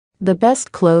The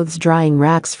best clothes drying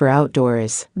racks for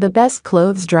outdoors. The best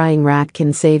clothes drying rack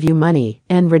can save you money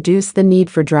and reduce the need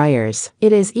for dryers.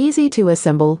 It is easy to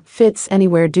assemble, fits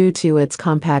anywhere due to its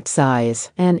compact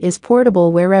size, and is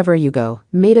portable wherever you go.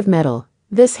 Made of metal,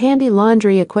 this handy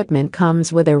laundry equipment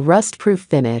comes with a rust-proof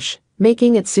finish,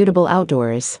 making it suitable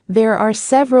outdoors. There are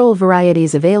several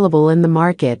varieties available in the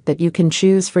market that you can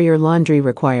choose for your laundry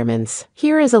requirements.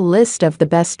 Here is a list of the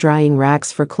best drying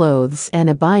racks for clothes and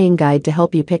a buying guide to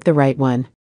help you pick the right one.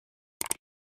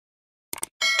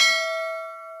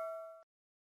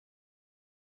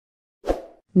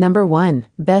 Number 1.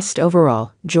 Best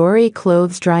overall. Jauree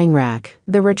Clothes Drying Rack.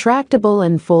 The retractable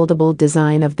and foldable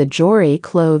design of the Jauree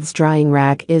Clothes Drying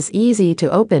Rack is easy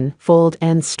to open, fold,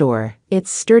 and store. Its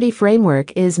sturdy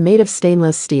framework is made of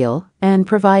stainless steel and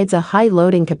provides a high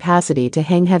loading capacity to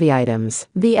hang heavy items.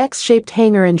 The X-shaped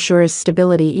hanger ensures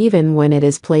stability even when it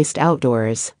is placed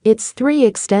outdoors. Its 3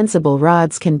 extensible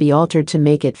rods can be altered to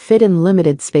make it fit in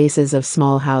limited spaces of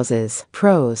small houses.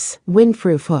 Pros: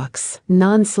 windproof hooks,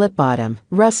 non-slip bottom,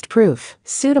 rust-proof,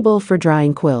 suitable for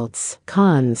drying quilts.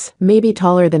 Cons: may be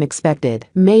taller than expected,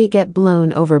 may get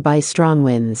blown over by strong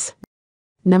winds.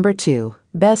 Number 2.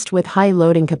 Best with high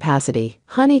loading capacity.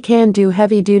 Honey Can Do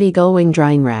Heavy-Duty Gullwing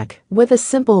Drying Rack. With a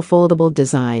simple foldable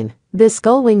design, this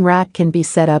gullwing rack can be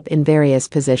set up in various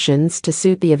positions to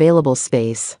suit the available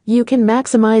space. You can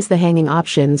maximize the hanging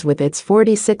options with its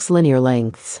 46 linear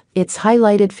lengths. Its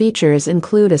highlighted features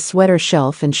include a sweater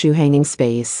shelf and shoe hanging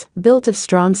space. Built of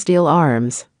strong steel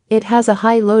arms, it has a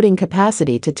high loading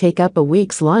capacity to take up a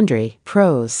week's laundry.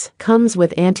 Pros: comes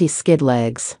with anti-skid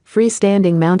legs,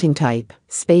 freestanding mounting type,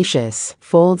 spacious,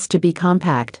 folds to be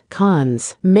compact.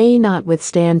 Cons: may not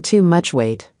withstand too much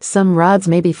weight. Some rods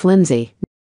may be flimsy.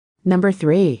 Number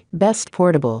 3. Best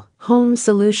portable. Home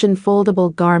Solution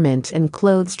Foldable Garment and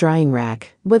Clothes Drying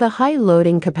Rack. With a high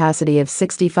loading capacity of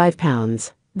 65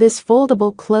 pounds, this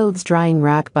foldable clothes drying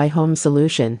rack by Home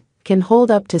Solution can hold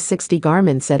up to 60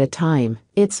 garments at a time.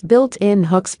 Its built-in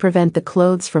hooks prevent the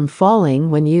clothes from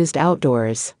falling when used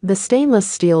outdoors. The stainless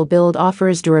steel build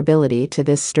offers durability to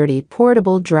this sturdy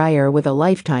portable dryer with a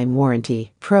lifetime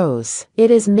warranty. Pros: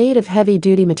 it is made of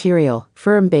heavy-duty material,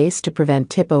 firm base to prevent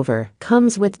tip-over.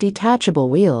 Comes with detachable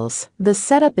wheels. The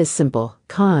setup is simple.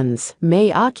 Cons: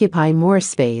 may occupy more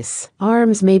space.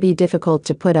 Arms may be difficult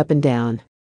to put up and down.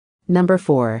 Number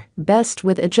 4. Best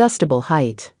with adjustable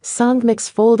height. Songmix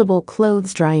Foldable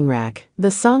Clothes Drying Rack.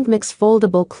 The Songmix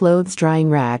Foldable Clothes Drying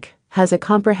Rack has a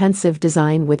comprehensive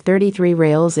design with 33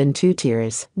 rails in 2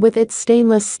 tiers. With its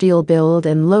stainless steel build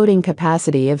and loading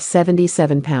capacity of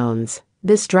 77 pounds,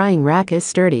 this drying rack is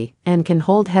sturdy and can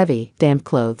hold heavy, damp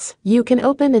clothes. You can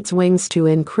open its wings to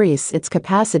increase its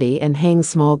capacity and hang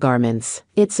small garments.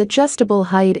 Its adjustable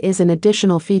height is an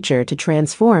additional feature to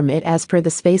transform it as per the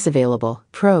space available.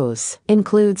 Pros: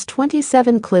 includes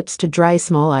 27 clips to dry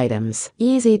small items,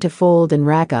 easy to fold and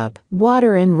rack up,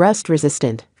 water and rust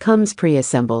resistant, comes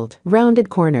pre-assembled, rounded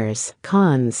corners.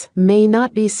 Cons: may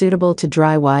not be suitable to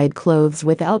dry wide clothes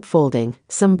without folding.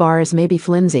 Some bars may be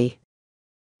flimsy.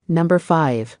 Number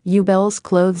 5. Ubell's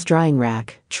Clothes Drying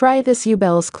Rack. Try this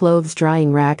Ubell's Clothes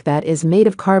Drying Rack that is made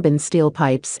of carbon steel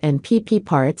pipes and PP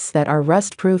parts that are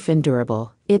rust-proof and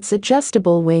durable. Its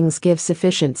adjustable wings give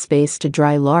sufficient space to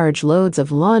dry large loads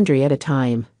of laundry at a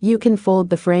time. You can fold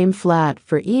the frame flat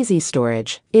for easy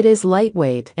storage. It is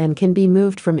lightweight and can be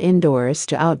moved from indoors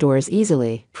to outdoors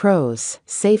easily. Pros: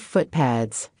 safe foot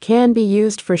pads. Can be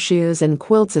used for shoes and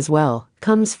quilts as well.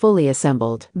 Comes fully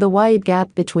assembled. The wide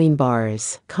gap between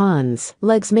bars. Cons: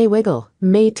 legs may wiggle,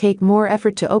 may take more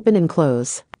effort to open and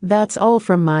close. That's all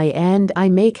from my end. I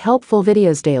make helpful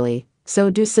videos daily,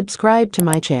 so do subscribe to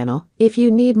my channel. If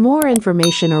you need more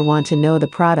information or want to know the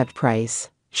product price,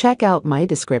 check out my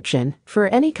description. For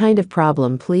any kind of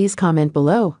problem, please comment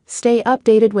below. Stay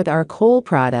updated with our Cole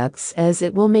products as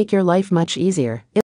it will make your life much easier.